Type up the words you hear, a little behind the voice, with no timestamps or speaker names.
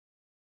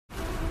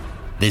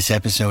This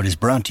episode is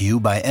brought to you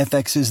by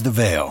FX's The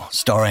Veil,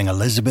 starring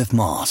Elizabeth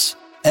Moss.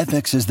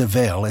 FX's The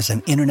Veil is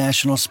an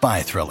international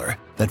spy thriller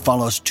that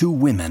follows two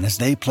women as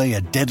they play a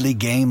deadly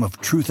game of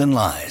truth and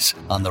lies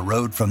on the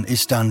road from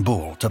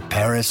Istanbul to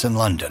Paris and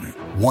London.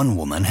 One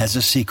woman has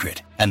a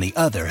secret, and the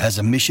other has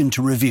a mission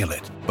to reveal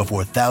it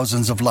before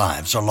thousands of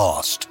lives are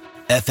lost.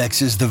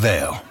 FX's The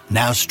Veil,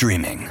 now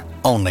streaming,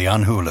 only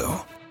on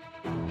Hulu.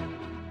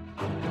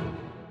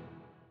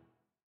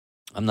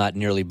 I'm not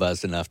nearly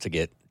buzzed enough to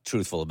get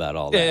truthful about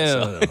all that.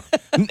 Yeah,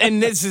 so.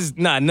 And this is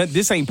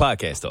this ain't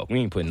podcast talk. We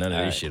ain't putting none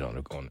of this shit on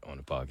the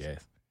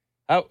podcast.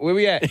 Where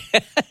we at?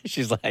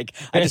 She's like,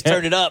 I just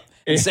turned it up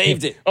and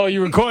saved it. Oh,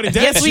 you recorded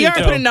that? Yes, we are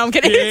putting. No, I'm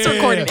kidding. It's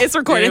recorded. It's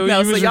recorded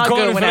now, so y'all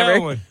go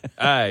whenever. All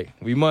right,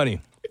 we money.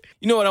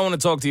 You know what I want to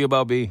talk to you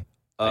about, B?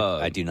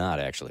 I do not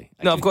actually.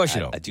 Of course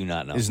you don't. I do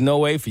not know. There's no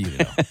way for you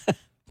to know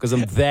because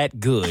I'm that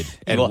good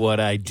at what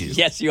I do.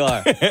 Yes, you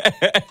are.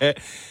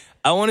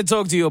 I want to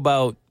talk to you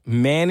about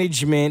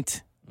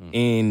management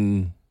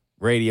in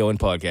radio and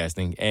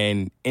podcasting,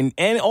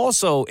 and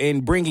also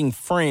in bringing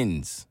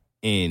friends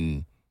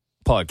in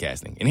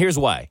podcasting. And here's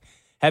why.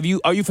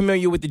 Are you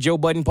familiar with the Joe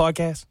Budden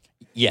podcast?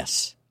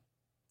 Yes.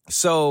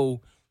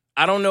 So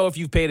I don't know if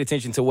you've paid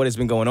attention to what has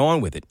been going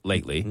on with it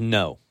lately.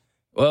 No.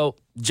 Well,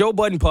 Joe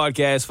Budden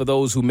podcast, for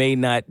those who may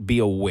not be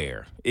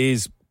aware,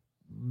 is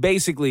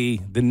basically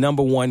the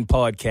number one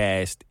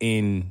podcast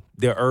in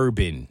the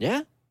urban.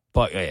 Yeah?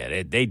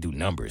 They do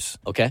numbers.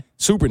 Okay.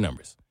 Super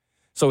numbers.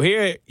 So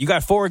here, you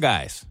got four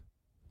guys.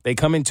 They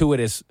come into it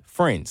as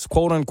friends,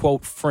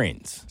 quote-unquote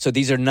friends. So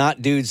these are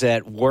not dudes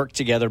that worked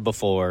together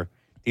before.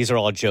 These are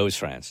all Joe's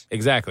friends.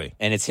 Exactly.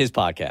 And it's his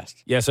podcast.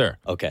 Yes, sir.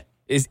 Okay.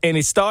 And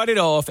it started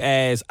off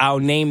as, I'll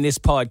name this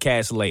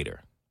podcast later.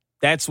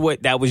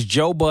 That was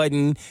Joe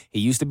Budden. He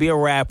used to be a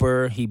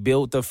rapper. He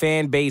built a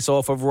fan base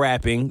off of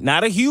rapping.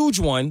 Not a huge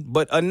one,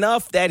 but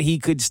enough that he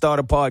could start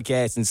a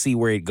podcast and see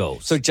where it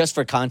goes. So just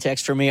for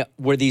context for me,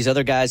 were these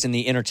other guys in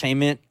the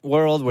entertainment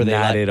world? Were they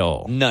not at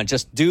all? No,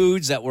 just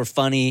dudes that were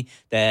funny,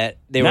 that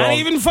they were not all,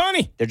 even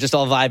funny. They're just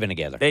all vibing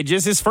together. They're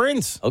just his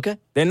friends. Okay.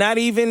 They're not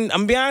even,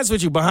 I'm going to be honest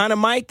with you, behind a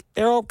mic,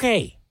 they're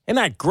okay. They're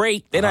not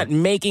great. They're not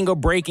making or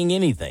breaking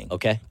anything.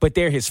 Okay. But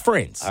they're his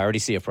friends. I already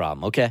see a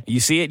problem. Okay.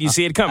 You see it? You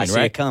see it coming, right?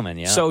 I see it coming,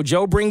 yeah. So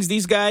Joe brings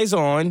these guys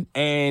on,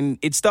 and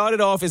it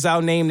started off as,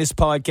 I'll name this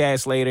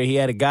podcast later. He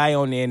had a guy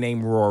on there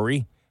named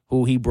Rory,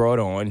 who he brought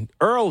on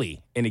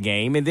early in the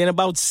game. And then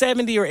about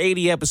 70 or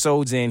 80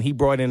 episodes in, he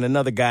brought in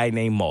another guy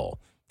named Maul.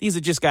 These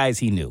are just guys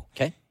he knew.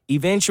 Okay.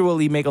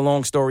 Eventually, make a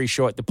long story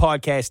short, the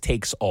podcast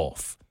takes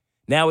off.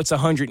 Now it's a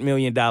 $100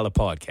 million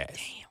podcast.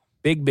 Damn.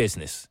 Big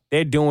business.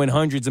 They're doing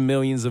hundreds of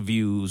millions of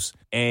views,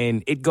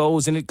 and it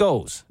goes and it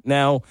goes.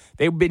 Now,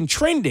 they've been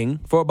trending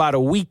for about a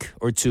week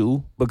or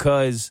two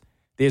because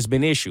there's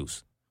been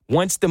issues.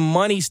 Once the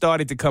money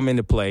started to come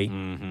into play,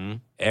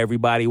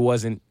 everybody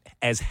wasn't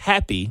as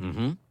happy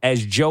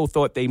as Joe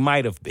thought they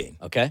might have been.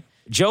 Okay.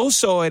 Joe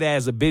saw it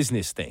as a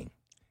business thing.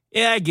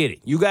 Yeah, I get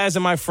it. You guys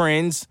are my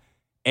friends,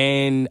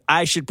 and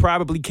I should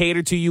probably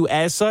cater to you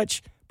as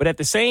such. But at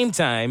the same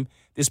time,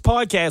 this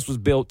podcast was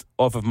built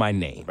off of my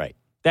name. Right.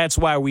 That's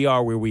why we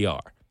are where we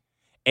are.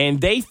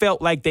 And they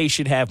felt like they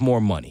should have more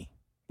money.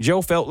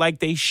 Joe felt like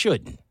they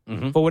shouldn't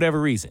for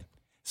whatever reason.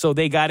 So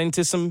they got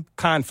into some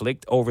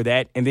conflict over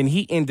that, and then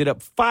he ended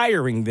up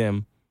firing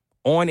them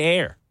on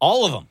air.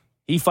 All of them?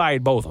 He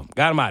fired both of them.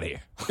 Got them out of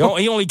here.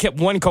 He only kept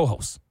one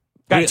co-host.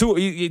 Got two of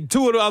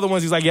the other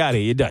ones, he's like, yeah, out of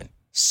here, you're done.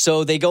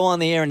 So they go on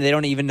the air and they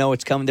don't even know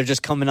it's coming. They're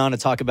just coming on to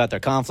talk about their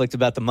conflict,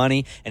 about the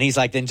money. And he's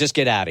like, then just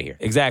get out of here.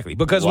 Exactly.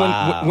 Because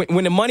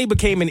when the money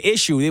became an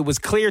issue, there was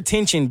clear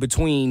tension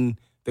between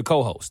the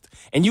co-host.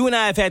 And you and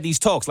I have had these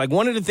talks. Like,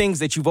 one of the things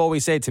that you've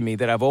always said to me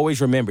that I've always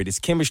remembered is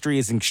chemistry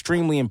is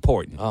extremely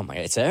important. Oh, my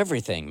God. It's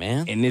everything,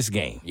 man. In this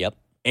game. Yep.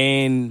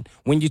 And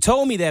when you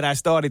told me that, I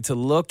started to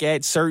look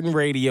at certain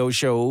radio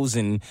shows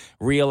and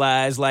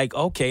realize, like,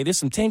 okay, there's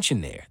some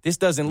tension there. This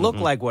doesn't look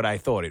like what I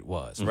thought it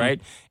was, right?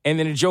 And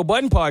then the Joe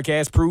Budden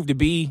podcast proved to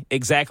be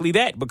exactly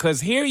that,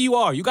 because here you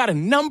are. You got a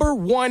number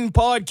one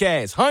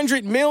podcast,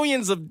 $100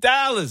 million.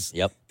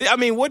 Yep. I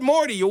mean, what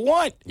more do you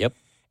want? Yep.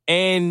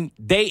 And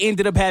they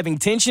ended up having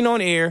tension on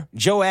air.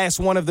 Joe asked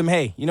one of them,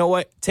 hey, you know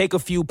what? Take a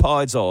few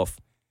pods off.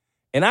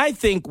 And I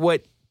think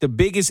what the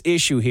biggest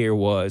issue here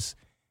was,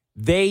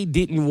 they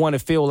didn't want to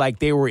feel like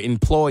they were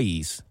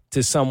employees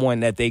to someone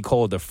that they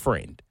called a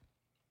friend.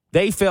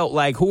 They felt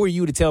like, who are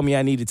you to tell me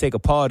I need to take a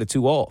pod or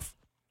two off?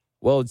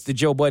 Well, it's the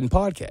Joe Budden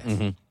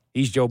podcast.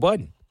 He's Joe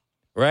Budden,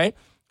 right?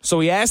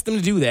 So he asked them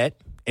to do that,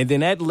 and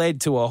then that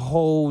led to a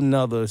whole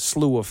nother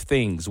slew of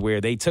things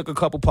where they took a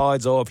couple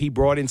pods off. He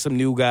brought in some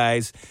new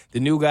guys. The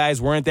new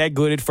guys weren't that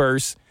good at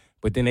first,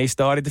 but then they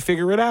started to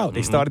figure it out.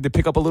 They started to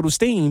pick up a little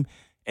steam,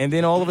 and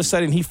then all of a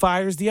sudden he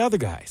fires the other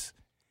guys.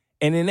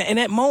 And in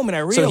that moment,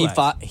 I realized.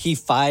 So he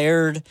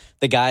fired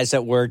the guys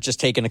that were just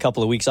taking a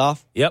couple of weeks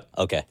off? Yep.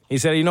 Okay. He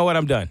said, you know what,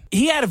 I'm done.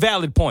 He had a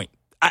valid point.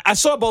 I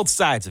saw both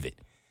sides of it.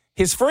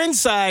 His friend's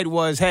side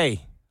was,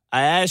 hey,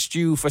 I asked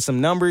you for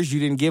some numbers.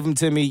 You didn't give them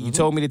to me. You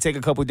told me to take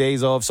a couple of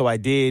days off, so I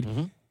did.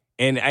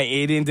 And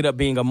it ended up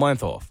being a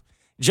month off.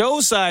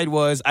 Joe's side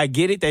was, I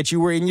get it that you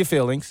were in your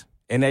feelings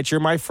and that you're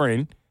my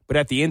friend, but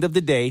at the end of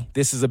the day,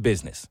 this is a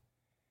business.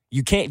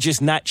 You can't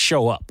just not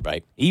show up,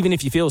 right? Even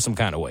if you feel some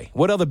kind of way.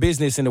 What other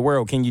business in the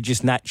world can you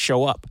just not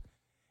show up?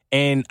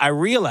 And I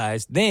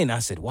realized then, I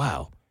said,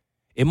 wow,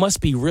 it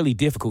must be really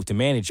difficult to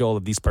manage all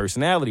of these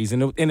personalities.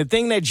 And the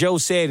thing that Joe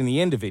said in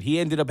the end of it, he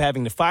ended up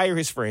having to fire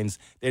his friends.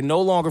 They're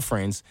no longer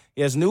friends.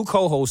 He has a new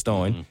co-host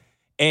on. Mm-hmm.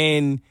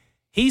 And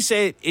he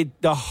said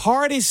the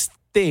hardest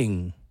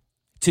thing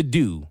to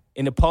do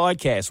in the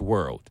podcast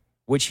world,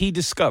 which he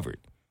discovered,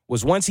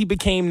 was once he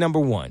became number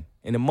one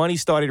and the money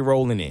started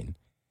rolling in,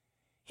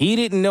 he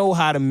didn't know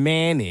how to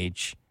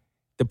manage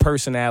the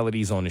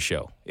personalities on the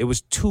show. It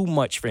was too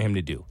much for him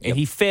to do. And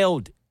he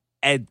failed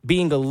at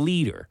being a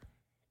leader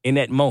in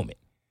that moment.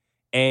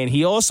 And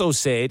he also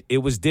said it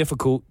was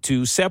difficult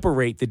to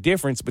separate the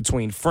difference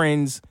between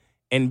friends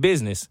and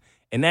business.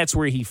 And that's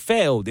where he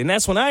failed. And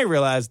that's when I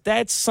realized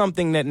that's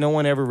something that no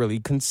one ever really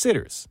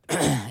considers.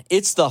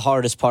 It's the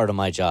hardest part of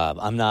my job.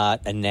 I'm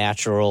not a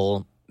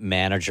natural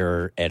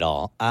manager at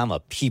all. I'm a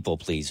people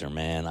pleaser,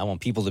 man. I want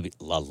people to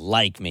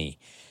like me.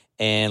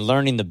 And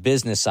learning the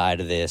business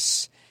side of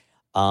this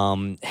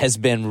has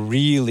been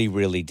really,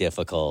 really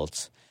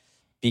difficult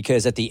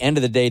because at the end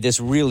of the day, this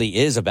really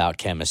is about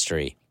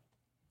chemistry.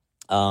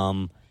 Let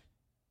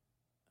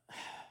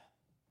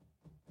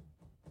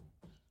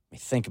me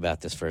think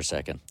about this for a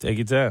second. Take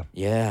your time.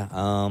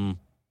 Yeah.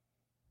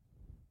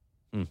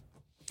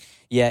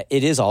 Yeah,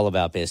 it is all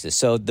about business.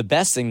 So the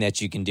best thing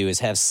that you can do is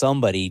have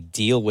somebody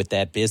deal with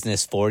that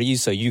business for you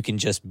so you can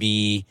just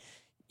be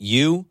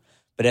you.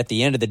 But at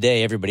the end of the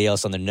day, everybody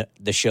else on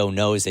the show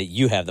knows that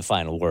you have the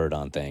final word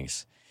on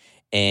things.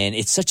 And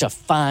it's such a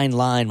fine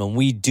line when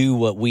we do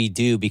what we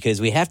do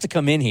because we have to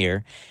come in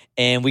here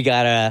and we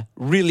got to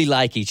really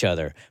like each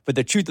other. But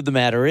the truth of the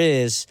matter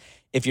is,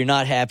 if you're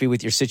not happy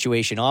with your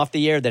situation off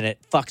the air, then it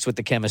fucks with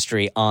the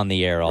chemistry on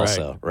the air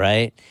also,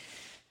 right?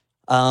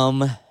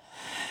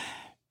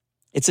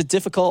 It's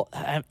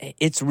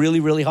it's really,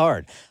 really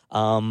hard.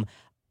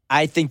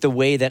 I think the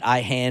way that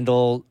I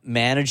handle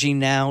managing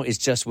now is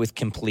just with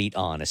complete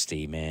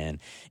honesty, man.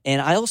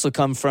 And I also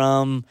come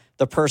from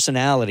the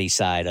personality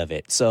side of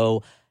it.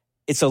 So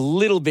it's a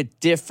little bit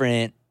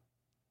different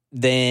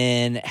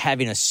than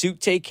having a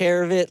suit take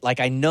care of it. Like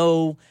I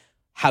know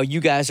how you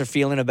guys are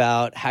feeling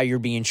about how you're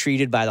being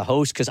treated by the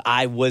host because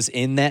I was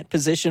in that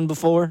position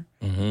before.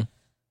 Mm-hmm.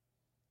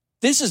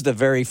 This is the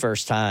very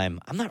first time.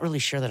 I'm not really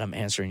sure that I'm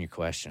answering your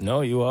question. No,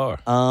 you are.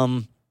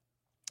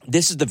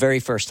 This is the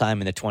very first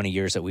time in the 20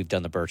 years that we've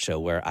done the Bert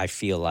Show where I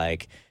feel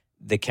like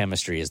the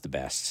chemistry is the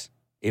best.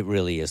 It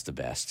really is the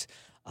best.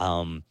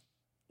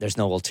 There's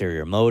no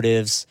ulterior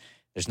motives.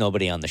 There's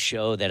nobody on the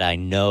show that I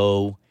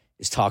know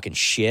is talking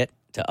shit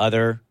to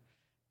other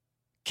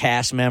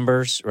cast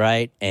members,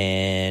 right?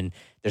 And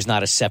there's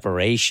not a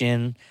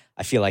separation.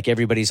 I feel like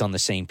everybody's on the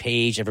same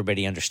page.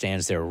 Everybody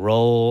understands their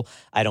role.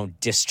 I don't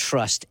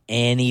distrust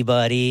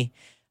anybody.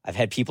 I've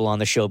had people on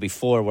the show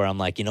before where I'm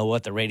like, you know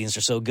what? The ratings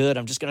are so good.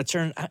 I'm just going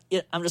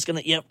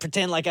to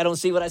pretend like I don't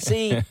see what I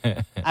see.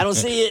 I don't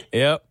see it.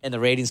 Yep. And the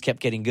ratings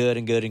kept getting good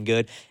and good and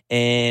good.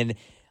 And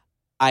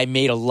I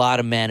made a lot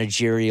of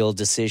managerial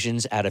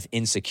decisions out of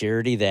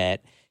insecurity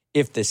that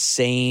if the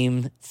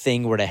same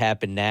thing were to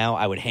happen now,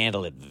 I would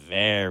handle it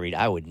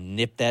I would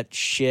nip that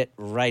shit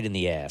right in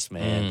the ass,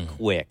 man,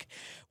 quick.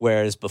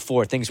 Whereas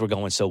before things were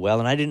going so well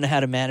and I didn't know how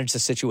to manage the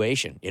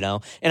situation, you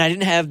know? And I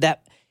didn't have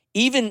that.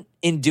 Even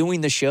in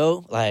doing the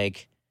show,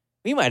 like,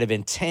 we might have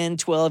been 10,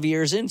 12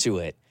 years into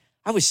it.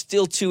 I was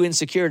still too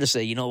insecure to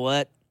say, you know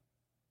what?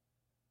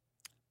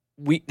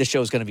 The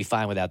show's going to be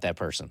fine without that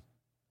person.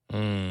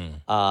 And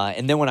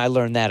then when I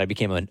learned that, I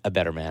became a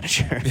better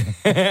manager.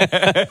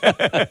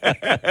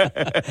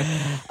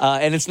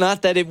 And it's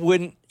not that it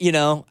wouldn't, you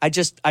know, I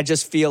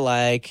just feel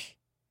like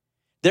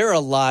there are a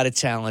lot of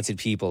talented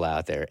people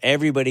out there.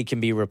 Everybody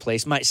can be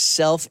replaced,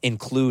 myself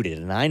included.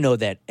 And I know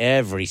that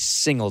every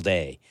single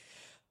day.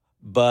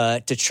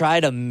 But to try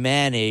to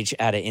manage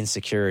out of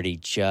insecurity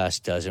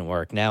just doesn't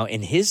work. Now,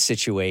 in his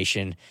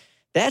situation,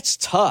 that's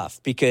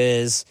tough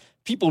because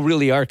people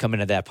really are coming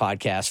to that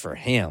podcast for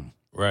him.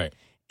 Right.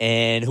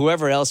 And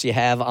whoever else you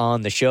have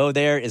on the show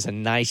there is a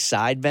nice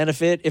side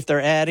benefit if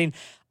they're adding.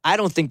 I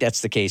don't think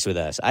that's the case with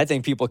us. I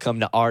think people come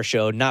to our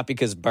show not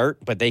because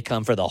Bert, but they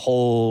come for the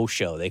whole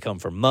show. They come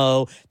for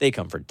Mo, they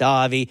come for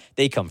Davi,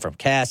 they come from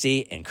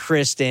Cassie and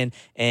Kristen,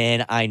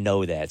 and I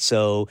know that.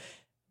 So...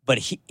 But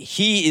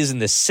he is in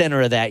the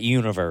center of that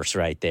universe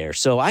right there.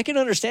 So I can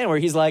understand where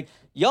he's like,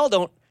 you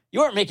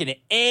aren't making it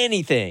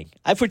anything.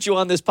 I put you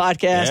on this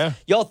podcast. Yeah.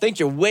 Y'all think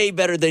you're way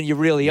better than you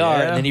really are.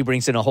 And then he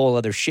brings in a whole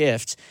other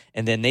shift.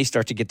 And then they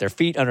start to get their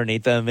feet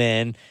underneath them.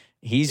 And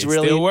it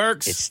still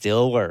works. It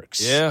still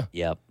works. Yeah.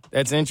 Yep.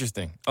 That's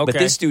interesting. Okay. But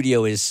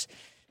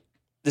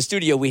the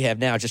studio we have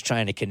now, just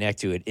trying to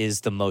connect to it,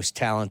 is the most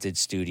talented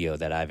studio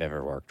that I've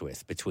ever worked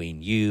with,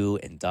 between you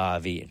and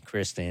Davi and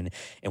Kristen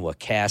and what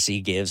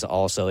Cassie gives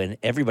also, and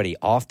everybody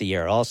off the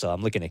air also.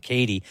 I'm looking at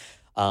Katie,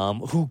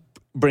 who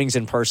brings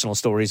in personal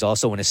stories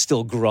also and is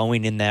still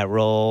growing in that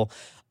role.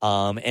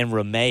 And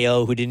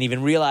Romeo, who didn't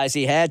even realize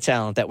he had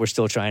talent that we're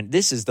still trying.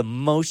 This is the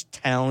most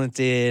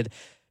talented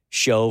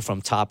show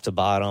from top to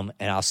bottom,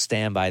 and I'll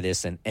stand by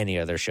this than any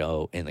other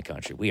show in the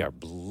country. We are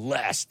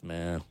blessed,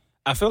 man.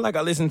 I feel like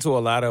I listen to a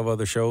lot of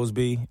other shows,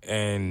 B,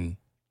 and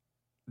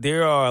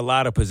there are a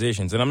lot of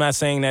positions. And I'm not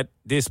saying that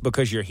this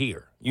because you're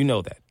here. You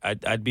know that.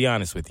 I'd be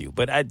honest with you.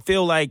 But I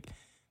feel like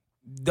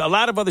a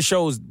lot of other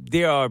shows,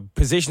 there are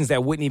positions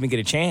that wouldn't even get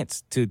a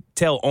chance to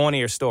tell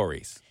on-air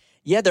stories.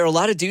 Yeah, there are a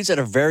lot of dudes that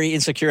are very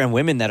insecure and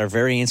women that are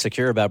very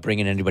insecure about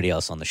bringing anybody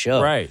else on the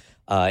show. Right.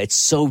 It's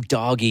so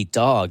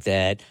dog-eat-dog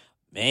that,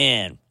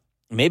 man,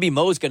 maybe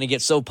Mo's going to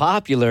get so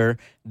popular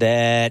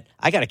that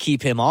I got to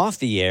keep him off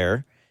the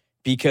air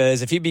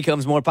because if he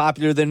becomes more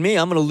popular than me,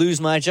 I'm going to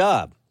lose my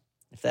job.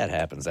 If that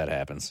happens, that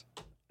happens.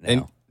 Now.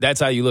 And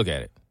that's how you look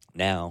at it.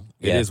 Now.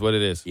 It is what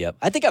it is. Yep.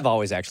 I think I've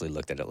always actually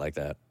looked at it like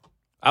that.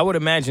 I would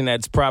imagine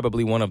that's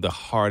probably one of the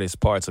hardest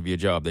parts of your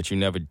job that you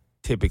never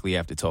typically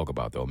have to talk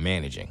about, though,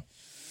 managing.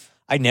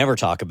 I never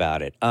talk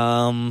about it.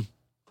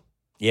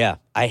 Yeah,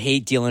 I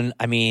hate dealing.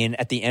 I mean,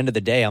 at the end of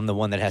the day, I'm the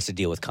one that has to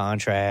deal with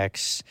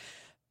contracts.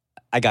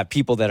 I got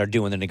people that are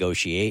doing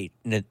the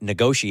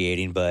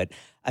negotiating, but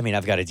I mean,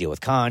 I've got to deal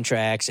with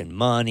contracts and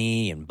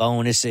money and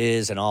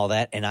bonuses and all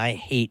that. And I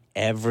hate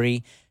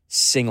every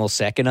single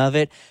second of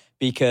it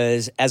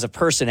because as a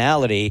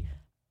personality,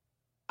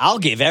 I'll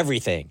give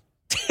everything.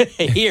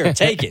 Here,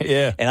 take it.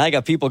 Yeah. And I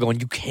got people going,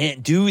 you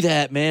can't do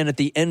that, man. At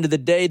the end of the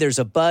day, there's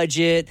a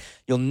budget.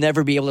 You'll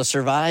never be able to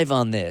survive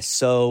on this.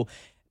 So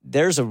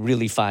there's a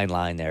really fine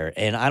line there.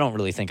 And I don't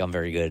really think I'm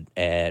very good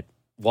at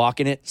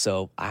walking it.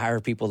 So I hire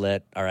people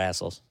that are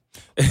assholes.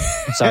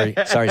 Sorry,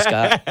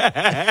 Scott.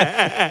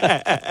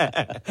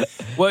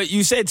 Well,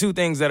 you said two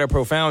things that are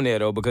profound there,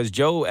 though, because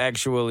Joe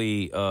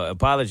actually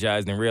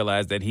apologized and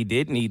realized that he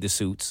did need the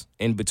suits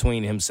in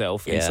between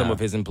himself and some of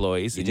his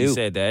employees. You do. He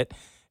said that.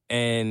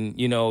 And,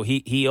 you know,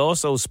 he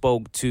also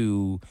spoke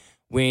to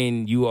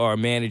when you are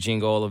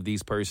managing all of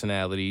these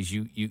personalities,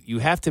 you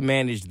have to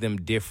manage them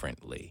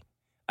differently.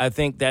 I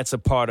think that's a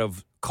part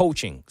of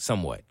coaching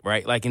somewhat,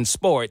 right? Like in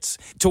sports,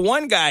 to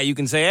one guy, you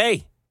can say,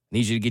 hey,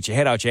 need you to get your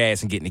head out your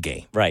ass and get in the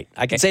game. Right.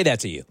 I can say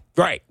that to you.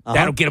 Right.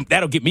 That'll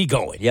get me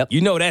going. Yep.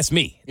 You know that's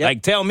me. Yep.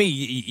 Like, tell me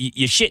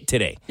you shit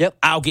today. Yep.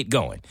 I'll get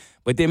going.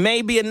 But there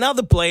may be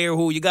another player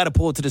who you got to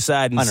pull to the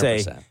side and 100%.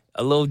 say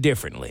a little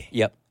differently.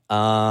 Yep.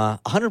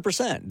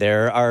 100%.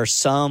 There are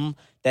some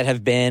that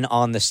have been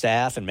on the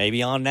staff and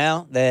maybe on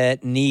now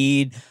that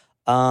need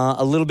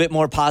a little bit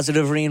more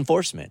positive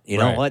reinforcement. You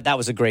know what? That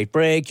was a great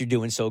break. You're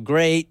doing so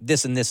great.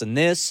 This and this and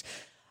this.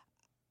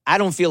 I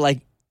don't feel like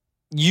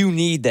you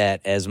need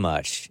that as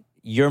much.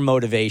 Your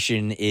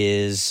motivation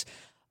is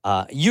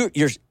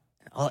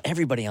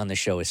everybody on the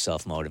show is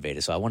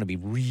self-motivated, so I want to be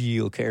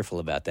real careful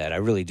about that. I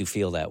really do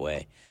feel that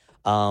way.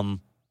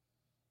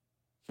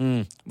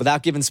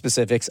 Without giving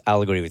specifics,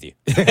 I'll agree with you.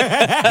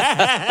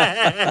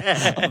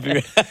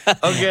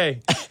 Okay.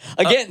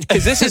 Again,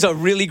 because this is a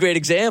really great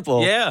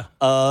example Yeah.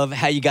 of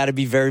how you got to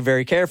be very,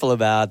 very careful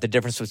about the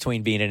difference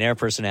between being an air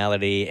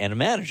personality and a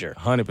manager.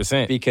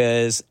 100%.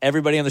 Because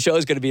everybody on the show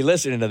is going to be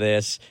listening to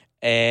this,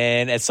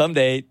 and at some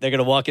day, they're going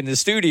to walk into the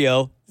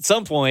studio at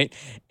some point,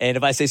 and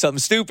if I say something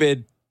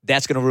stupid,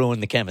 that's going to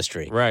ruin the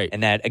chemistry. Right.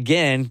 And that,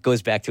 again,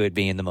 goes back to it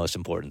being the most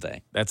important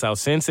thing. That's how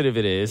sensitive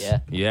it is. Yeah.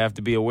 You have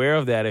to be aware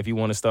of that if you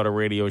want to start a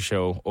radio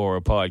show or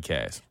a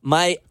podcast.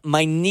 My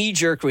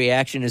knee-jerk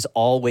reaction is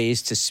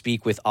always to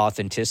speak with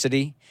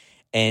authenticity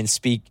and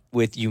speak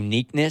with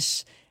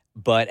uniqueness,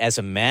 but as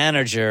a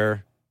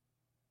manager,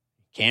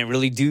 can't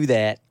really do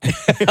that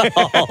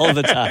all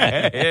the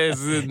time.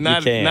 It's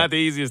not the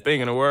easiest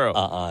thing in the world.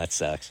 It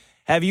sucks.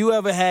 Have you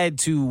ever had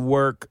to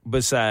work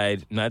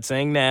beside, not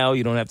saying now,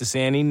 you don't have to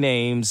say any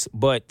names,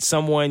 but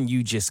someone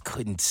you just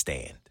couldn't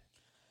stand?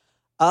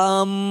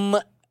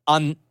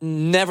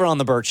 Never on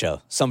the Burt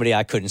Show. Somebody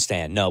I couldn't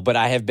stand. No, but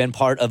I have been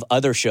part of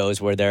other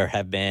shows where there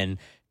have been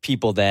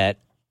people that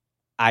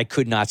I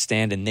could not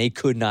stand and they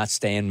could not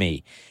stand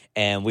me.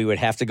 And we would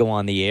have to go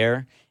on the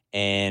air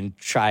and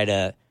try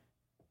to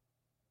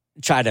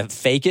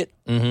fake it.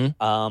 Mm-hmm.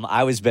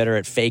 I was better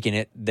at faking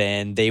it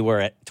than they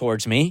were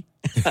towards me.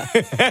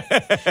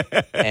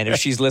 And if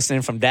she's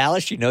listening from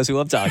Dallas, she knows who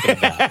I'm talking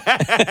about.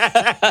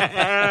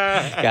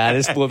 God,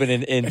 this woman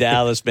in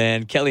Dallas,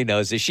 man, Kelly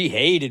knows this. She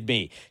hated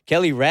me.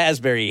 Kelly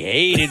Raspberry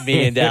hated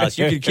me in Dallas.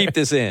 You can keep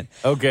this in.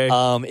 Okay.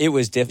 It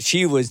was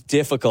she was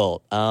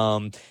difficult.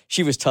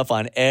 She was tough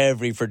on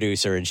every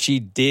producer, and she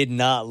did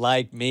not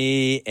like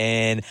me.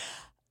 And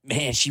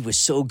man, she was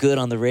so good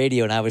on the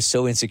radio, and I was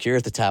so insecure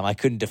at the time. I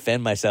couldn't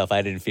defend myself,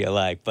 I didn't feel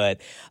like. But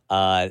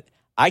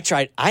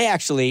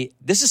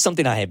this is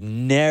something I have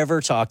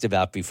never talked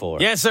about before.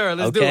 Yes, sir.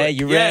 Let's do it. Okay,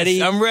 you ready?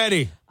 Yes, I'm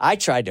ready. I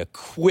tried to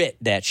quit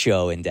that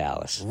show in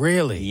Dallas.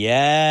 Really?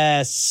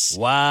 Yes.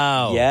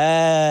 Wow.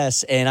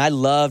 Yes. And I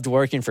loved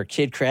working for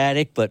Kid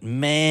Craddock, but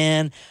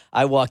man,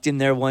 I walked in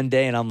there one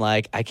day and I'm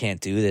like, I can't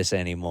do this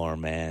anymore,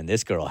 man.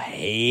 This girl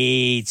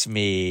hates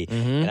me,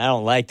 and I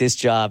don't like this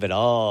job at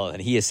all.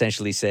 And he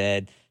essentially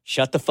said,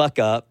 shut the fuck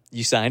up.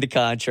 You signed a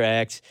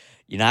contract.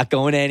 You're not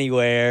going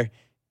anywhere.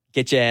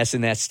 Get your ass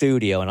in that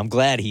studio. And I'm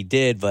glad he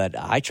did, but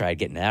I tried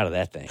getting out of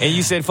that thing. And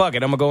you said, fuck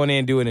it, I'm going to go in there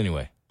and do it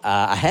anyway.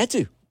 I had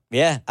to.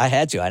 Yeah, I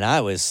had to. And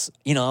I was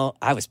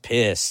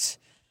pissed.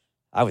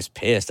 I was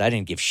pissed. I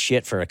didn't give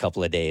shit for a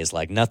couple of days,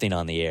 like nothing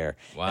on the air.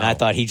 Wow. And I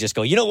thought he'd just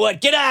go, you know what?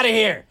 Get out of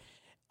here.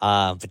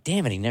 But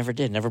damn it, he never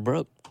did. Never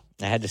broke.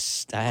 I had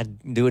to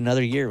do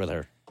another year with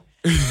her.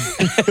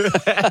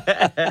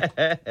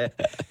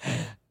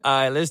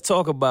 All right, let's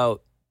talk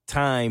about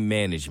time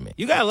management.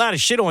 You got a lot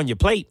of shit on your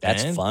plate,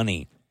 That's man.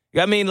 funny.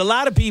 I mean, a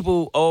lot of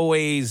people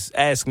always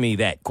ask me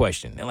that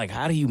question. They're like,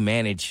 how do you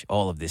manage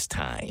all of this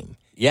time?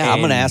 Yeah, I'm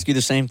going to ask you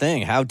the same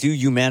thing. How do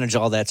you manage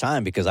all that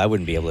time? Because I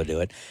wouldn't be able to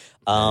do it.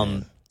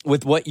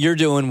 With what you're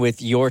doing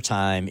with your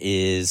time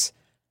is,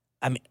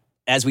 I mean,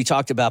 as we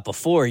talked about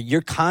before,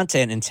 your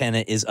content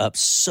antenna is up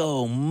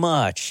so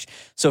much.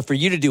 So for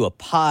you to do a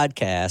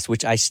podcast,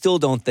 which I still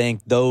don't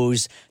think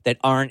those that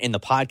aren't in the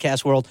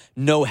podcast world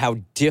know how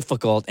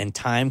difficult and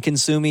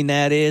time-consuming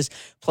that is,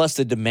 plus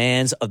the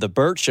demands of the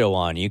Bert Show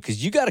on you,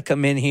 because you got to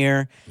come in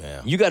here,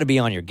 you got to be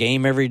on your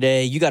game every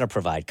day, you got to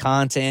provide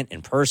content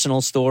and personal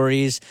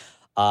stories.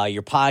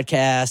 Your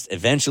podcast,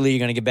 eventually you're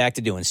going to get back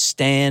to doing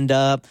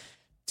stand-up.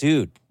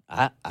 Dude,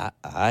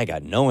 I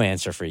got no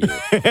answer for you.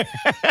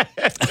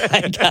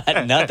 I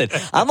got nothing.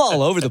 I'm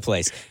all over the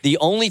place. The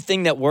only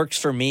thing that works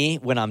for me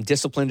when I'm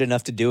disciplined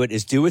enough to do it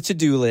is do a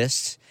to-do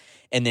list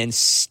and then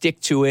stick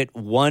to it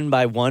one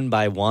by one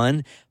by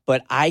one.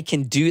 But I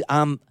can do,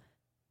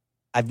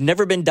 I've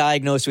never been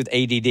diagnosed with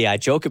ADD. I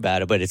joke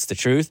about it, but it's the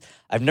truth.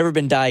 I've never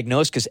been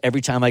diagnosed because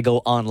every time I go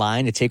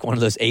online to take one of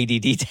those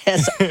ADD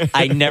tests,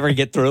 I never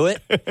get through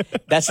it.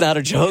 That's not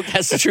a joke.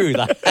 That's the truth.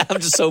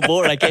 I'm just so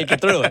bored I can't get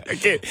through it.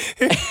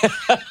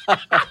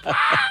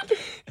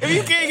 If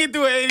you can't get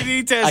through an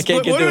ADD test, I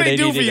can't get what through do an they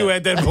do ADD for you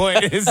at that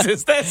point? It's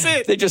just, that's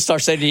it. They just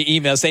start sending you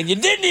emails saying, you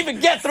didn't even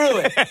get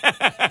through it.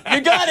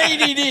 You got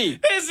ADD.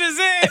 This is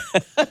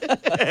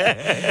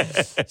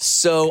it.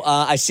 So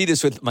I see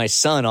this with my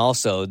son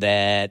also,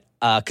 that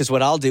because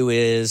what I'll do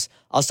is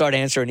I'll start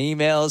answering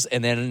emails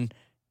and then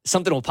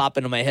something will pop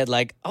into my head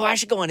like, oh, I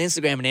should go on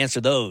Instagram and answer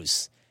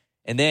those.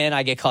 And then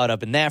I get caught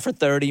up in that for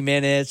 30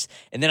 minutes.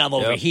 And then I'm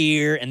over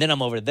here and then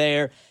I'm over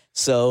there.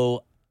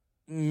 So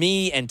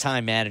me and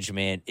time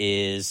management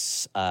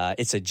is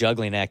it's a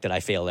juggling act that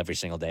I fail every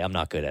single day. I'm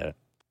not good at it.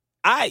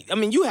 I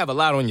mean, you have a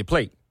lot on your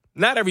plate.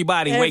 Not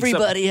everybody wakes up.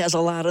 Everybody has a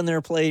lot on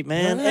their plate,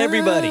 man.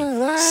 Everybody.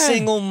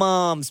 Single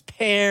moms,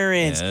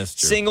 parents,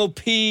 single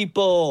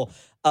people.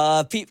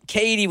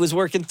 Katie was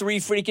working 3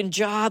 freaking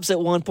jobs at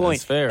one point.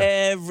 That's fair.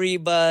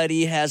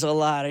 Everybody has a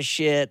lot of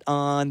shit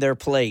on their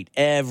plate.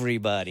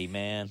 Everybody,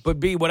 man. But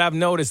B, what I've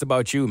noticed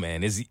about you,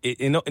 man, is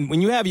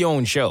when you have your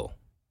own show,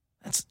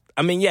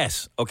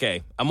 yes,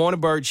 okay. I'm on a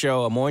Bert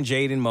Show. I'm on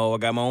Jade and Mo. I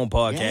got my own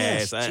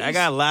podcast. Yes, I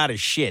got a lot of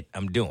shit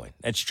I'm doing.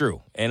 That's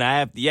true. And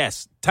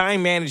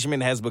time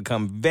management has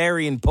become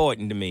very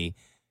important to me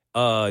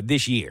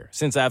this year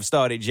since I've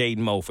started Jade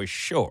and Mo for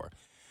sure.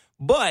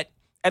 But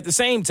at the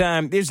same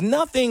time, there's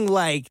nothing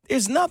like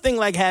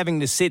having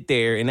to sit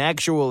there and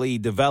actually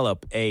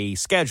develop a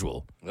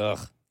schedule,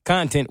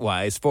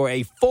 content-wise, for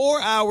a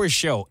 4-hour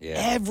show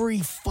every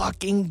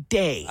fucking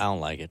day. I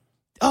don't like it.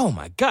 Oh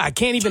my God, I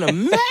can't even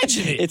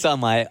imagine it. It's on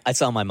my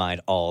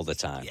mind all the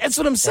time. That's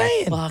what I'm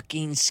saying. That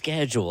fucking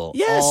schedule.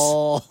 Yes.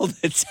 All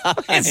the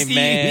time,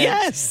 man.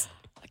 Yes.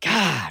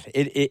 God,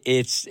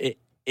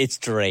 it's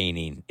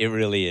draining. It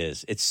really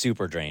is. It's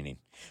super draining.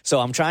 So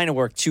I'm trying to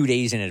work 2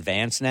 days in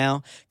advance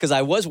now because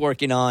I was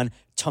working on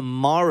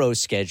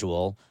tomorrow's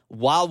schedule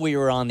while we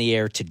were on the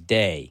air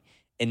today,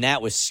 and that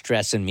was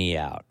stressing me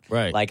out.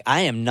 Right. Like,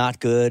 I am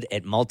not good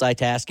at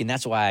multitasking.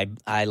 That's why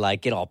I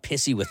like get all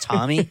pissy with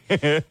Tommy,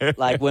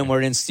 like when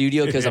we're in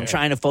studio, because I'm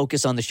trying to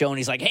focus on the show, and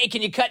he's like, hey,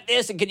 can you cut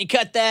this and can you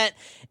cut that?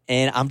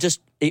 And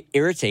it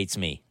irritates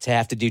me to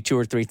have to do 2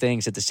 or 3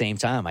 things at the same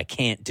time. I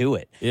can't do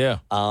it. Yeah.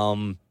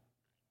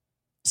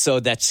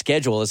 So that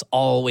schedule is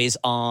always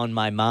on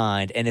my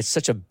mind, and it's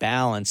such a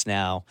balance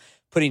now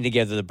putting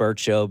together the Bert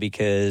Show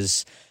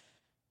because,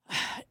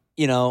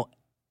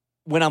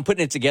 when I'm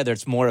putting it together,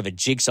 it's more of a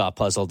jigsaw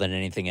puzzle than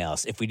anything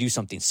else. If we do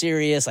something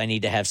serious, I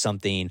need to have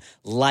something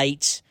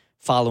light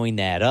following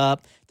that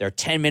up. There are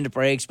 10-minute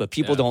breaks, but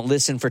people don't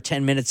listen for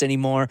 10 minutes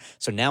anymore.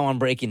 So now I'm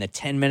breaking the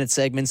 10-minute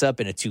segments up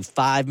into 2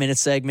 5-minute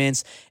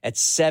segments. At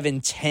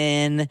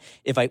 7:10,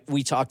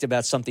 we talked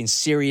about something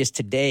serious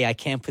today, I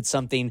can't put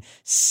something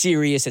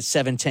serious at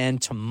 7:10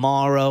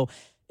 tomorrow.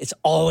 It's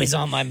always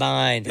on my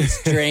mind.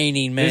 It's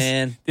draining,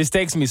 man. This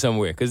takes me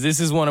somewhere because this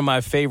is one of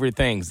my favorite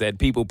things that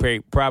people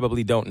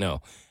probably don't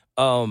know.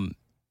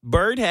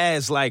 Bert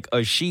has like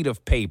a sheet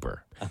of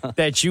paper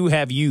that you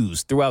have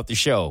used throughout the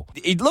show.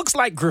 It looks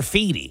like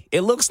graffiti.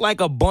 It looks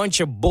like a bunch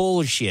of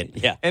bullshit.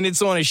 Yeah. And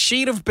it's on a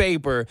sheet of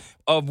paper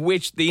of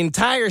which the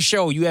entire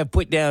show you have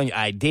put down your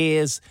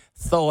ideas,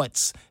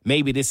 thoughts.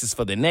 Maybe this is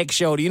for the next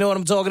show. Do you know what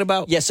I'm talking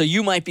about? Yeah, so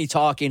you might be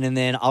talking and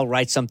then I'll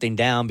write something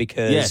down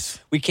because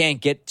we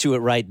can't get to it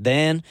right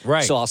then.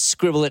 Right. So I'll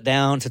scribble it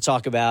down to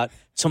talk about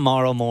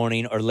tomorrow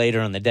morning or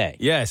later in the day.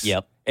 Yes.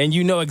 Yep. And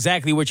you know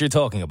exactly what you're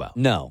talking about.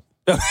 No.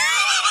 Because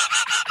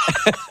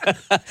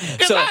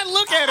I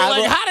look at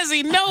it how does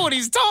he know what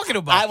he's talking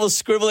about? I will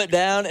scribble it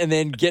down and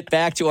then get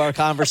back to our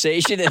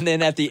conversation. And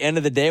then at the end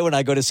of the day, when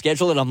I go to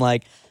schedule it, I'm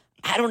like,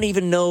 I don't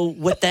even know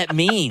what that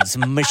means.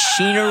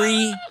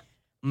 Machine.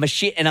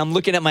 And I'm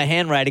looking at my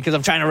handwriting because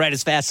I'm trying to write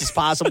as fast as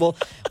possible.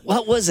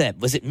 What was that?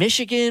 Was it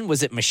Michigan?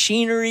 Was it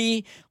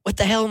machinery? What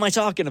the hell am I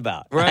talking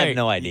about? Right. I have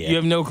no idea. You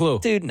have no clue.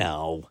 Dude,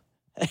 no.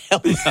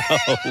 Hell no.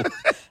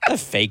 I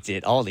faked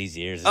it all these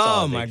years.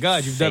 Oh, my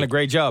God. You've done a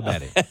great job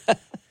at it.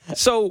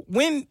 So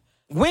when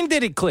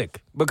did it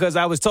click? Because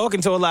I was talking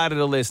to a lot of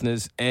the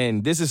listeners,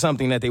 and this is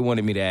something that they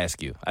wanted me to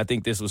ask you. I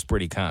think this was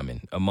pretty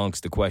common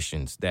amongst the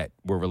questions that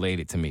were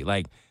related to me.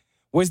 Like,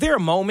 was there a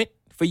moment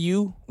for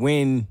you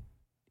when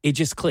it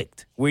just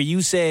clicked, where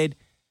you said,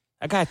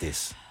 I got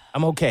this.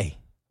 I'm okay.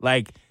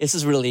 Like, this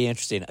is really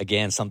interesting.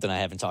 Again, something I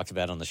haven't talked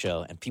about on the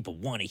show, and people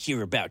want to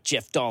hear about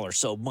Jeff Dollar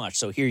so much.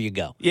 So here you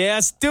go.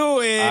 Yes,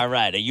 do it. All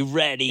right. Are you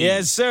ready?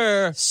 Yes,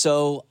 sir.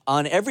 So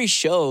on every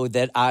show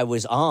that I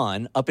was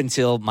on, up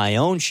until my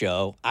own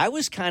show, I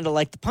was kind of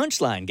like the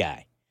punchline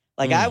guy.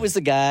 Like, I was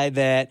the guy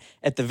that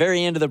at the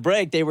very end of the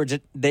break, they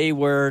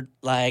were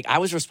like, I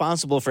was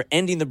responsible for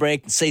ending the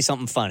break and say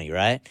something funny,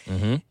 right?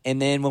 Mm-hmm.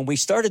 And then when we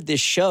started this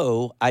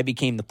show, I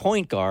became the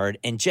point guard,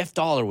 and Jeff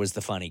Dollar was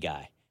the funny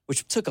guy,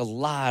 which took a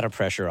lot of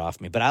pressure off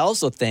me. But I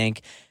also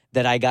think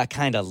that I got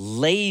kind of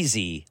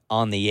lazy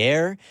on the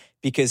air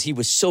because he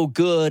was so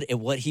good at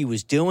what he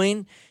was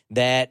doing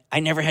that I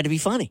never had to be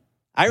funny.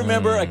 I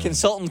remember a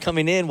consultant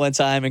coming in one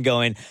time and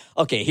going,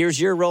 okay, here's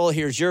your role.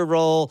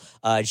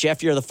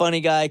 Jeff, you're the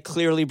funny guy.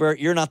 Clearly, Bert,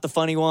 you're not the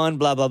funny one,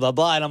 blah, blah, blah,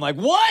 blah. And I'm like,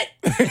 what?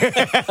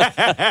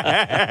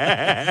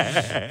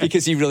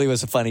 Because he really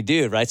was a funny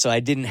dude, right? So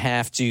I didn't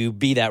have to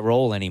be that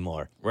role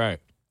anymore. Right.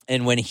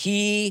 And when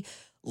he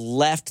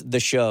left the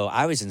show,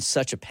 I was in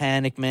such a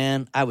panic,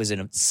 man. I was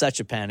in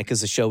such a panic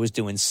because the show was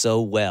doing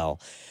so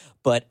well.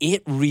 But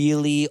it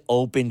really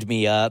opened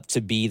me up to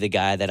be the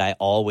guy that I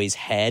always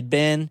had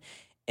been.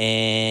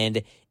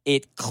 And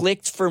it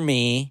clicked for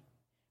me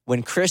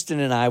when Kristen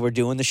and I were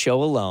doing the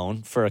show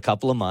alone for a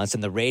couple of months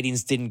and the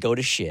ratings didn't go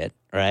to shit,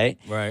 right?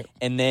 Right.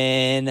 And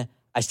then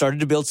I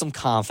started to build some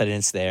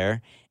confidence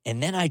there.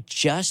 And then I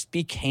just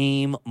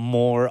became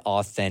more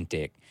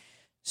authentic.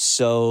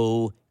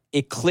 So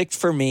it clicked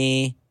for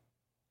me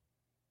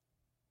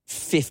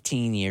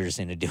 15 years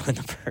into doing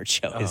the Bert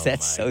Show. Is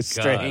that so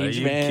strange,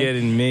 man? Are you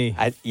kidding me?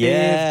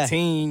 Yeah.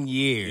 15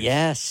 years.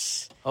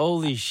 Yes.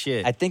 Holy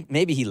shit. I think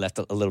maybe he left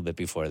a little bit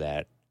before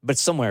that, but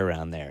somewhere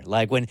around there.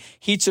 Like when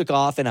he took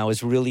off and I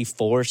was really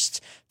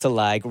forced to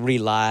like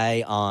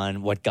rely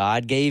on what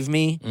God gave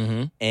me.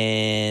 Mm-hmm.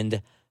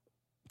 And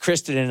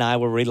Kristen and I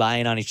were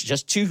relying on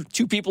just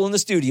two people in the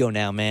studio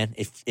now, man.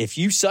 If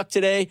you suck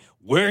today,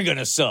 we're going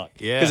to suck.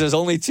 Yeah. Because there's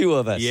only two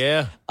of us.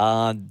 Yeah.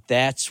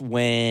 That's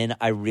when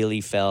I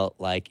really felt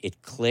like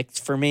it clicked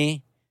for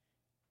me.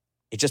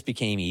 It just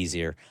became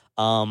easier.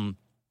 And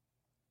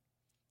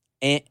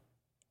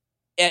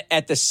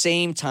at the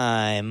same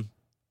time,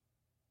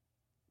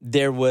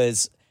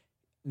 the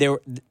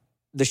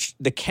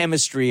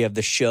chemistry of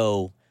the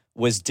show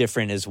was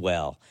different as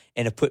well.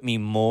 And it put me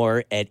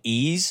more at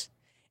ease.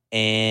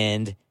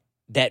 And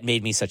that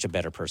made me such a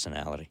better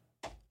personality.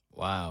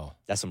 Wow.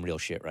 That's some real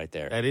shit right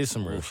there. That is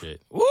some real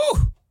shit. Woo!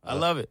 I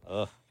love it.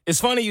 It's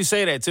funny you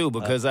say that, too,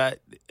 because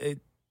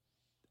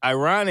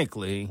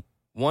ironically,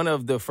 one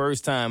of the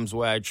first times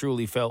where I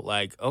truly felt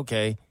like,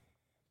 okay,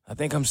 I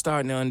think I'm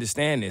starting to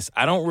understand this.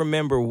 I don't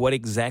remember what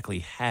exactly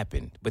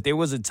happened, but there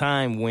was a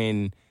time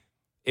when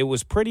it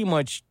was pretty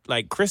much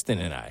like Kristen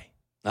and I.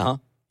 Uh-huh.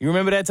 You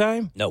remember that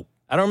time? No.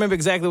 I don't remember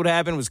exactly what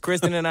happened. It was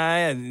Kristen and I.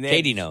 And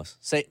Katie knows.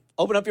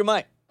 Open up your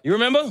mic. You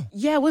remember?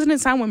 Yeah, wasn't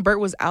it a time when Bert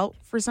was out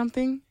for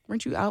something?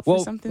 Weren't you out for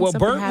something? Well,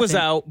 Something Bert was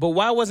happened. out, but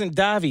why wasn't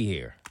Davi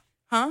here?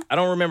 Huh? I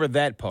don't remember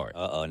that part.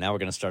 Uh-oh, now we're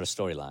going to start a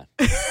storyline.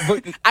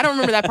 I don't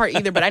remember that part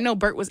either, but I know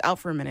Bert was out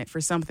for a minute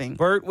for something.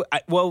 Bert,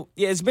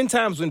 it's been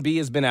times when B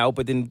has been out,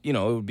 but then, it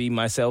would be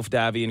myself,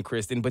 Davi, and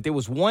Kristen. But there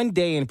was one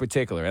day in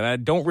particular, and I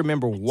don't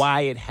remember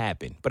why it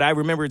happened, but I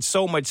remember it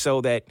so much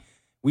so that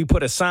we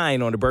put a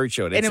sign on the Bert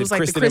Show that and it said was like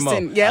Kristen the and Mo.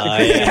 Kristen.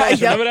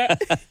 Yeah. Remember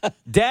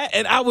that?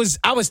 And I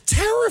was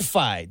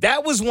terrified.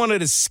 That was one of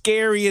the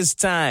scariest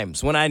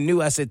times when I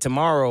knew. I said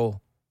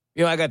tomorrow.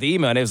 I got the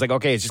email and it was like,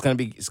 okay, it's gonna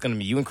be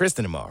you and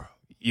Kristen tomorrow.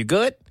 You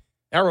good?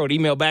 I wrote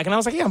email back and I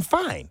was like, yeah, I'm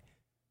fine.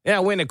 Yeah, I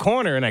went in the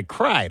corner and I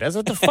cried. I was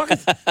like, what the fuck?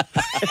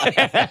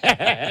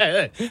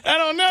 I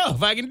don't know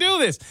if I can do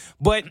this.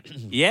 But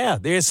yeah,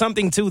 there's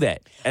something to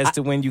that as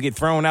to when you get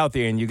thrown out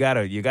there and you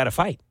gotta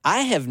fight. I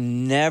have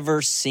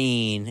never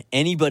seen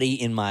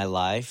anybody in my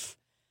life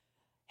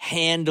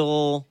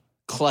handle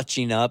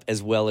clutching up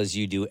as well as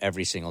you do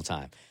every single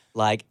time.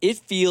 Like, it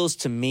feels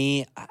to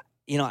me,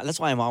 that's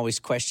why I'm always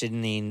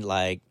questioning,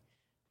 like,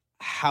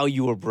 how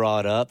you were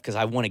brought up because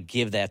I want to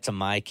give that to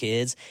my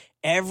kids.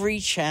 Every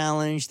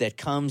challenge that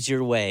comes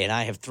your way, and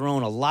I have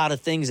thrown a lot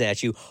of things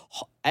at you,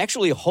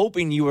 actually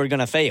hoping you were going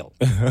to fail,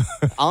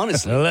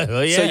 honestly.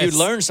 Well, yes. So you'd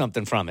learn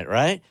something from it,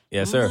 right?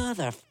 Yes, sir.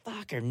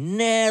 Motherfucker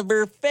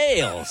never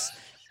fails.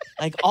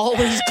 Like,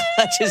 always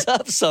clutches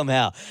up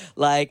somehow.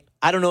 Like,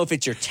 I don't know if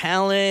it's your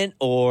talent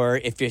or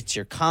if it's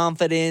your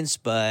confidence,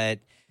 but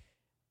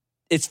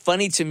it's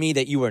funny to me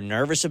that you were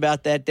nervous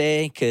about that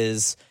day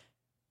because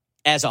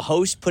as a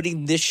host,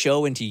 putting this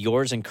show into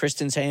yours and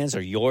Kristen's hands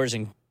or yours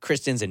and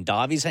Kristen's and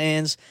Davi's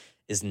hands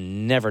is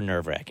never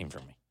nerve-wracking for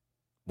me.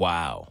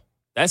 Wow.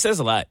 That says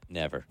a lot.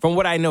 Never. From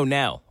what I know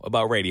now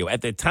about radio.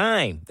 At the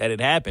time that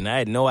it happened, I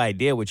had no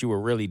idea what you were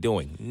really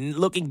doing.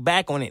 Looking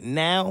back on it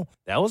now,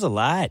 that was a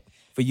lot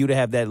for you to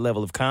have that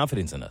level of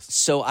confidence in us.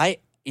 So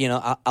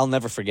I'll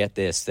never forget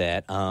this,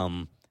 that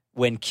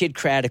when Kid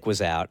Craddock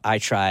was out, I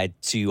tried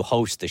to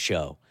host the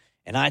show.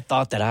 And I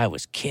thought that I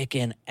was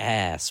kicking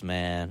ass,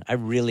 man.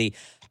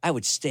 I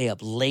would stay up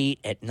late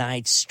at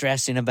night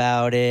stressing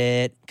about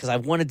it because I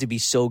wanted to be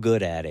so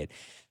good at it.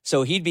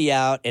 So he'd be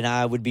out and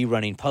I would be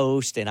running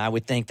post and I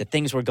would think that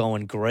things were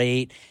going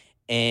great.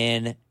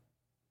 And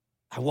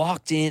I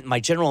walked in, my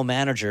general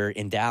manager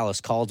in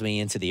Dallas called me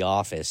into the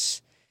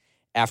office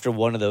after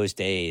one of those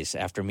days,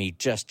 after me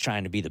just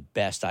trying to be the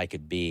best I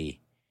could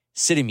be,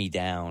 sitting me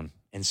down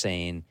and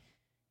saying,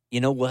 you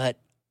know what?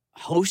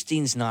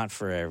 Hosting's not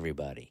for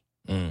everybody.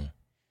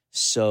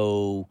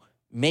 So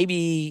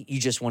maybe you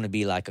just want to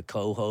be like a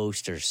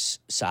co-host or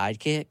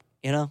sidekick,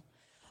 you know?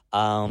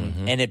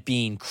 And it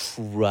being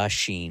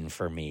crushing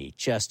for me,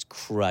 just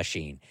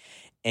crushing.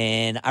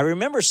 And I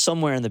remember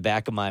somewhere in the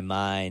back of my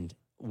mind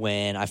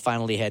when I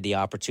finally had the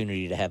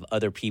opportunity to have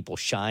other people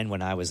shine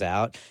when I was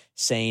out,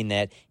 saying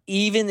that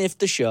even if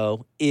the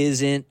show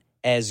isn't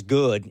as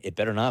good, it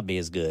better not be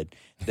as good,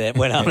 that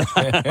when I'm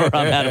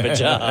out of a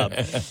job,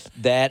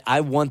 that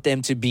I want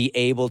them to be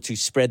able to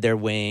spread their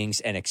wings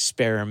and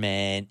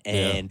experiment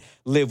and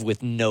live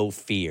with no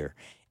fear.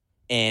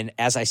 And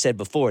as I said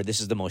before,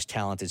 this is the most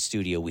talented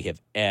studio we have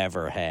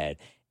ever had.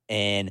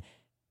 And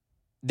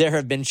there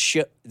have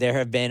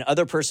been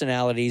other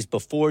personalities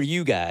before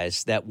you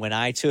guys that when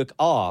I took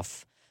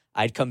off,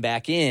 I'd come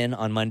back in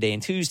on Monday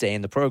and Tuesday,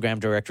 and the program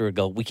director would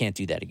go, "We can't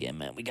do that again,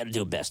 man. We got to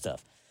do best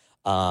stuff."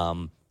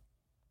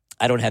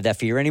 I don't have that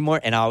fear anymore.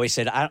 And I always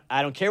said,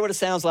 I don't care what it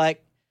sounds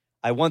like.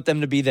 I want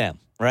them to be them,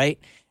 right?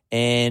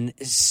 And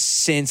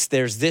since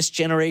there's this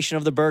generation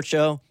of the Burt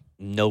Show,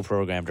 no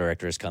program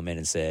director has come in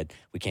and said,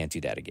 we can't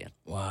do that again.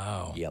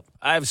 Wow. Yep.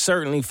 I've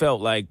certainly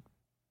felt like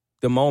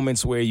the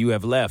moments where you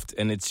have left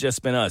and it's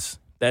just been us.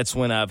 That's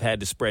when I've had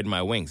to spread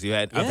my wings.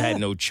 I've had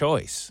no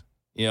choice,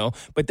 you know?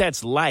 But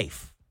that's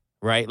life,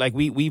 right? Like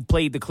we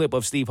played the clip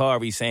of Steve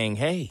Harvey saying,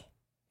 hey, you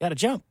got to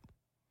jump.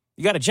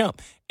 You got to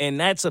jump. And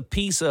that's a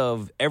piece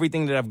of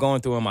everything that I've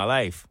gone through in my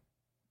life.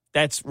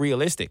 That's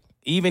realistic.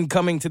 Even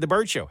coming to the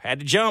Burt Show,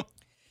 had to jump,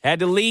 had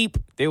to leap.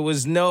 There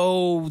was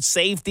no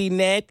safety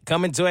net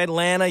coming to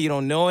Atlanta. You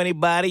don't know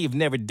anybody. You've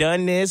never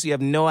done this. You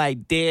have no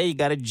idea. You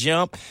got to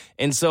jump.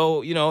 And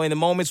so, you know, in the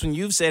moments when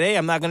you've said, hey,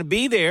 I'm not going to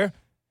be there,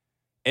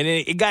 and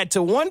it got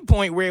to one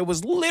point where it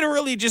was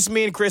literally just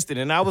me and Kristen.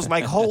 And I was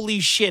like,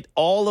 holy shit,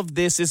 all of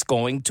this is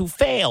going to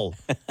fail.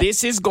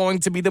 This is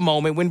going to be the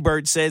moment when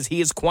Burt says he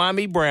is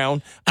Kwame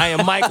Brown, I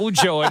am Michael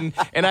Jordan,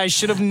 and I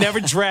should have never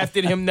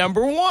drafted him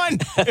number one.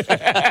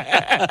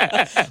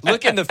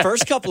 Look, in the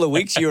first couple of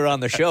weeks you were on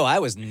the show, I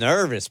was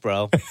nervous,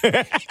 bro.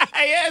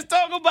 Yes,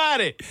 talk about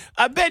it.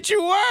 I bet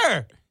you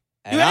were.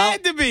 You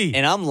had to be.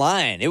 And I'm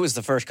lying. It was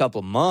the first couple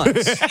of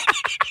months.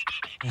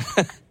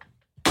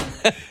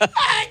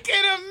 I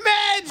can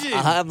imagine.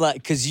 I'm like,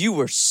 because you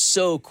were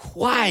so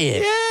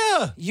quiet.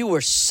 Yeah. You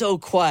were so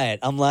quiet.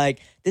 I'm like,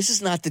 this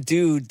is not the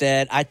dude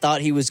that I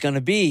thought he was going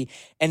to be.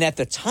 And at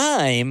the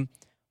time,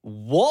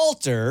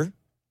 Walter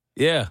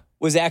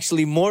was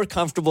actually more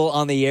comfortable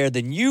on the air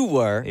than you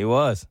were. He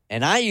was.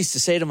 And I used to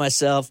say to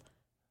myself,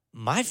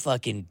 my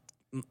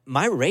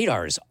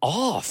radar is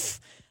off.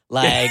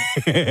 Like,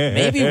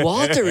 maybe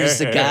Walter is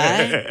the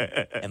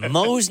guy and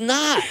Mo's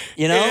not,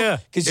 you know?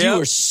 Because you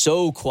were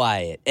so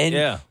quiet.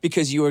 And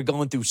because you were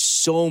going through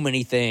so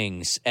many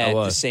things at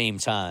the same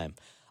time.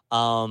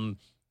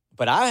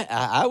 But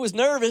I was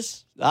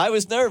nervous. I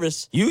was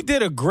nervous. You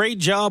did a great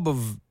job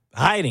of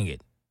hiding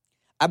it.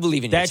 I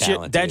believe in your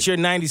talent. That's your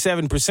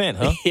 97%,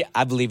 huh? Yeah,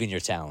 I believe in your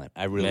talent.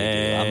 I really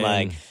do. I'm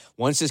like,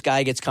 once this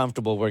guy gets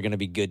comfortable, we're going to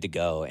be good to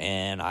go.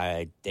 And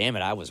I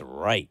was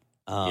right.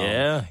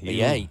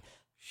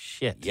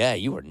 Shit. Yeah,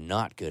 you were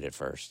not good at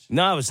first.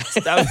 No, I was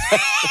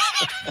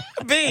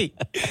B,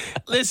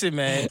 listen,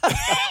 man.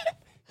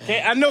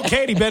 I know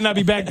Katie better not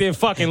be back there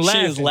fucking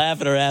laughing. She was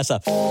laughing her ass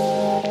off.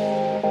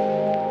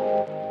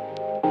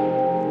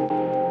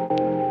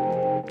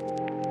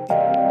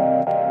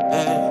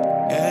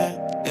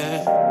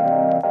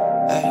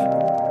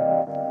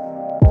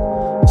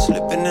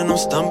 Slipping and I'm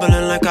stumbling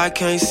like I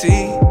can't see.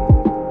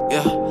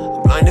 Yeah,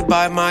 I'm blinded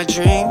by my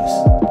dreams.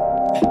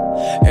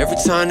 Every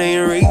time they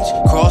reach,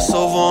 cross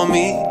over on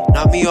me,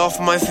 knock me off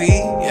my feet,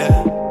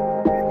 yeah.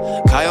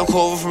 Kyle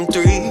Korver from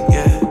 3,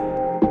 yeah.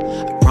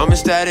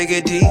 Promise that it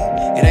get deep,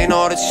 it ain't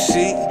all that you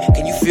see.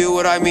 Can you feel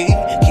what I mean?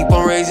 Keep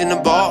on raising the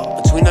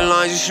bar, between the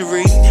lines you should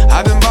read.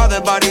 I've been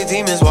bothered by these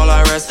demons while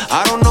I rest.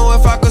 I don't know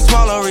if I could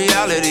swallow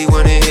reality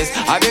when it hits.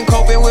 I've been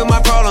coping with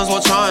my problems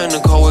while trying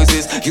to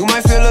coexist. You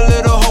might feel a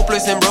little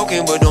hopeless and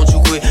broken, but don't you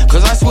quit.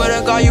 Cause I swear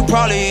to God, you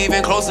probably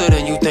even closer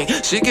than you think.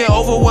 Shit get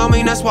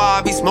overwhelming, that's why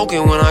I be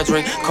smoking when I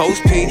drink.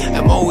 Coast P,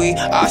 MOE,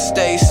 I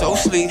stay so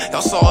sleep.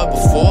 Y'all saw it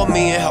before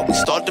me and helped me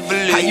start to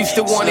believe. I used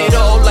to want it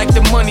all like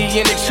the money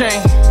in the chain,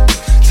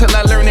 till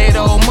I learned that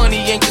all money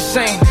ain't the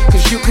same.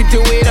 Cause you could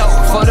do it all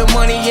for the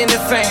money and the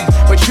fame,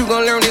 but you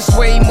gon' learn it's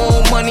way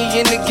more money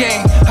in the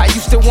game. I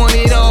used to want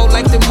it all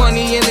like the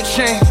money in the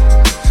chain,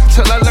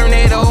 till I learned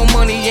that all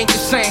money ain't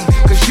the same.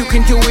 Cause you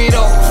can do it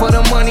all for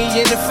the money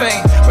and the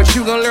fame, but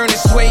you gon' learn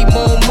it's way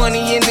more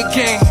money in the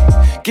game.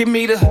 Give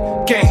me the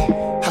game,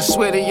 I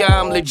swear to y'all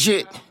I'm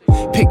legit.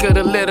 Pick of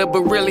the litter,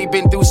 but really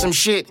been through some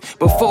shit.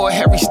 Before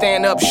every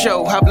stand-up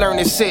show, I've learned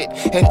to sit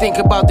and think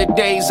about the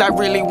days I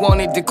really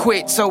wanted to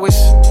quit. So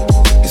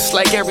it's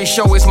like every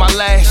show is my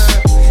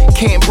last.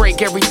 Can't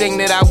break everything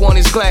that I want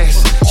is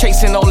glass.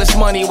 Chasing all this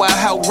money while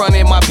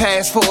outrunning my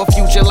past. For a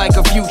future like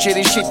a future,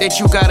 this shit that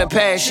you gotta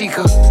pass. She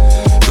could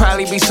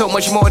probably be so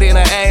much more than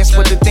an ass,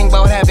 but the thing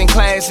about having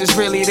class is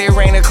really there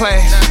ain't a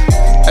class.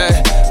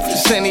 If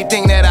it's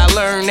anything that I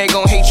learned, they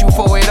gon' hate you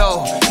for it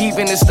all,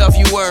 even the stuff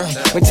you earn.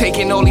 When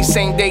taking all these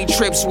same day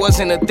trips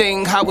wasn't a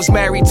thing, I was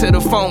married to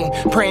the phone,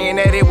 praying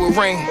that it would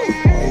ring.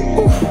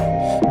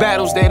 Oof.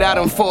 Battles that I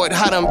done fought,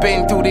 I done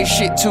been through this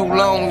shit too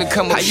long to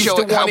come up short.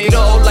 I used to want it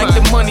all like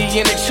the money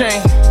in the chain,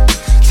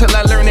 till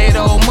I learned that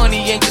all money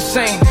ain't the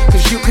same.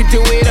 Cause you could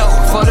do it all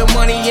for the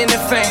money and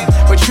the fame,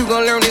 but you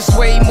gon' learn it's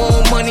way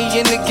more money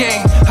in the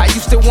game. I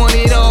used to want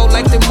it all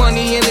like the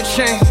money in the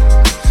chain,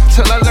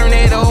 till I learned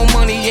that all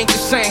money ain't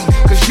the same.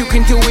 Cause you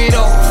can do it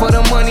all for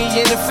the money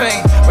and the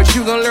fame, but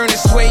you gon' learn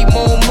it's way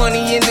more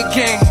money in the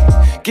game.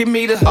 Give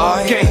me the game.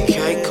 I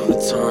can't come to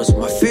terms with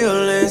my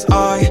feelings.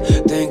 I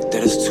think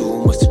that it's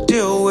too much to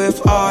deal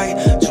with. I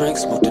drink,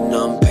 smoke the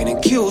numb, pain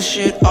and kill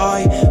shit.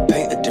 I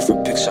paint a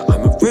different picture,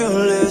 I'm a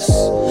realist.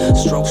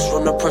 Strokes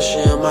from the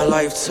pressure in my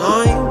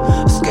lifetime.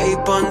 Escape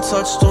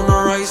untouched on the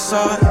right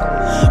side.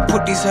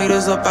 Put these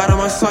haters up out of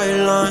my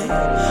sideline.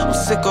 I'm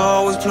sick of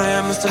always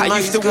playing Mr. Nice Guy. I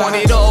used to want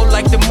it all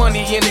like the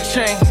money in the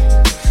chain,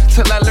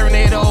 till I learned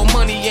that all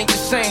money ain't the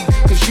same.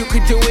 Cause you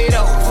could do it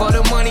all for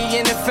the money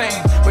and the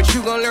fame, but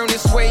you gon' learn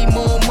it's way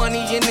more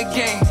money in the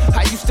game.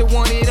 I used to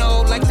want it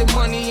all like the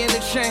money in the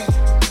chain,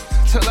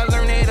 till I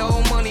learned that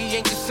all money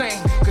ain't the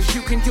same. Cause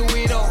you can do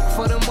it all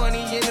for the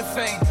money and the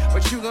fame,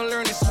 but you gon'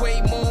 learn it's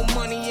way more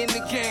money in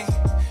the game.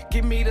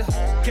 Give me the